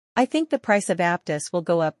I think the price of Aptos will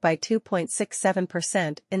go up by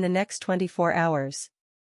 2.67% in the next 24 hours.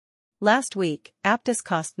 Last week, Aptos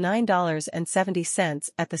cost $9.70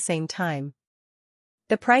 at the same time.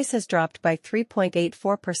 The price has dropped by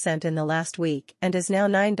 3.84% in the last week and is now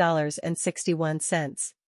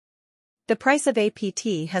 $9.61. The price of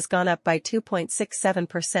APT has gone up by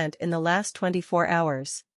 2.67% in the last 24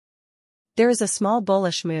 hours. There is a small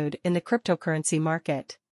bullish mood in the cryptocurrency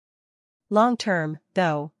market. Long term,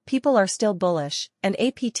 though, people are still bullish, and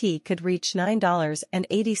APT could reach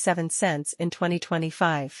 $9.87 in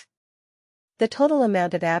 2025. The total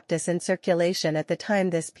amount of Aptos in circulation at the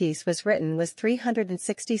time this piece was written was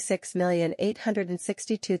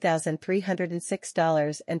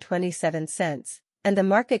 $366,862,306.27, and the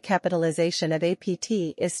market capitalization of APT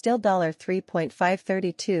is still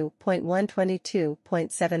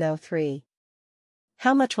 $3.532.122.703.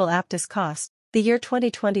 How much will Aptos cost? The year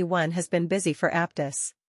 2021 has been busy for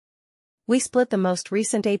Aptos. We split the most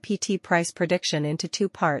recent APT price prediction into two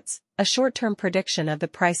parts, a short-term prediction of the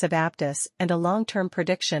price of Aptos and a long-term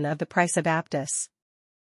prediction of the price of Aptos.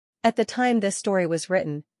 At the time this story was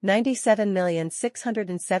written,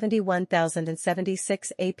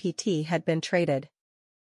 97,671,076 APT had been traded.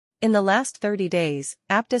 In the last 30 days,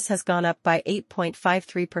 Aptos has gone up by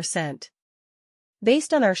 8.53%.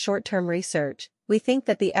 Based on our short-term research, we think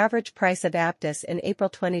that the average price of Aptos in April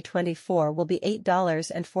 2024 will be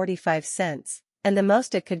 $8.45, and the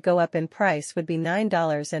most it could go up in price would be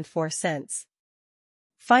 $9.04.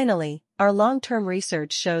 Finally, our long-term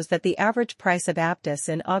research shows that the average price of Aptos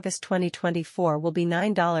in August 2024 will be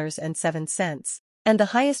 $9.07, and the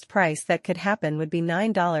highest price that could happen would be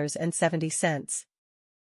 $9.70.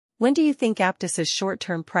 When do you think Aptos's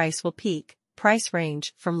short-term price will peak? Price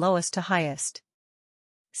range from lowest to highest.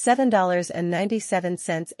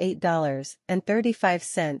 $7.97,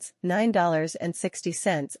 $8.35,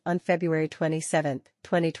 $9.60 on February 27,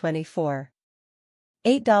 2024.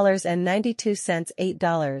 $8.92,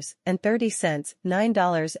 $8.30,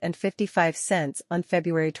 $9.55 on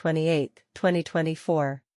February 28,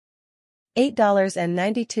 2024.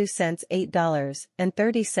 $8.92,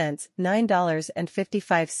 $8.30,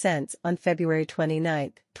 $9.55 on February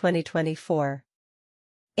 29, 2024.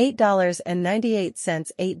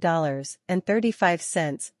 $8.98,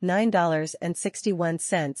 $8.35,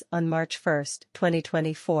 $9.61 on March 1,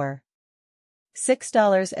 2024.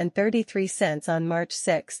 $6.33 on March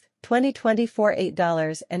 6, 2024.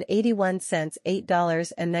 $8.81,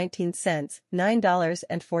 $8.19,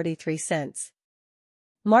 $9.43.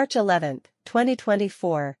 March 11,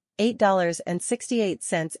 2024,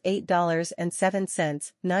 $8.68,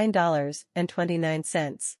 $8.07,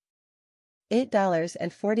 $9.29.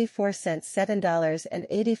 $8.44,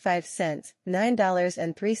 $7.85,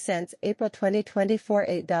 $9.03, April 2024.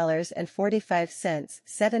 $8.45,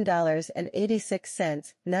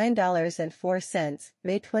 $7.86, $9.04,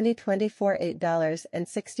 May 2024.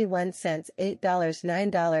 $8.61, $8,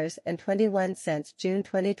 $9.21, June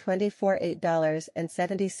 2024.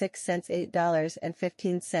 $8.76,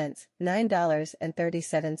 $8.15,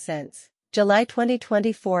 $9.37. July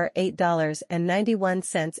 2024.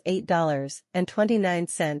 $8.91,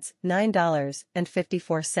 $8.29,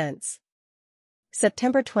 $9.54.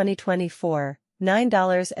 September 2024,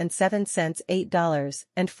 $9.07,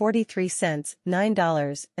 $8.43,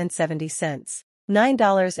 $9.70.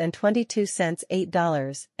 $9.22,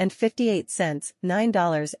 $8.58,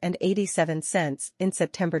 $9.87 in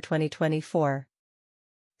September 2024.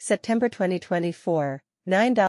 September 2024, $9.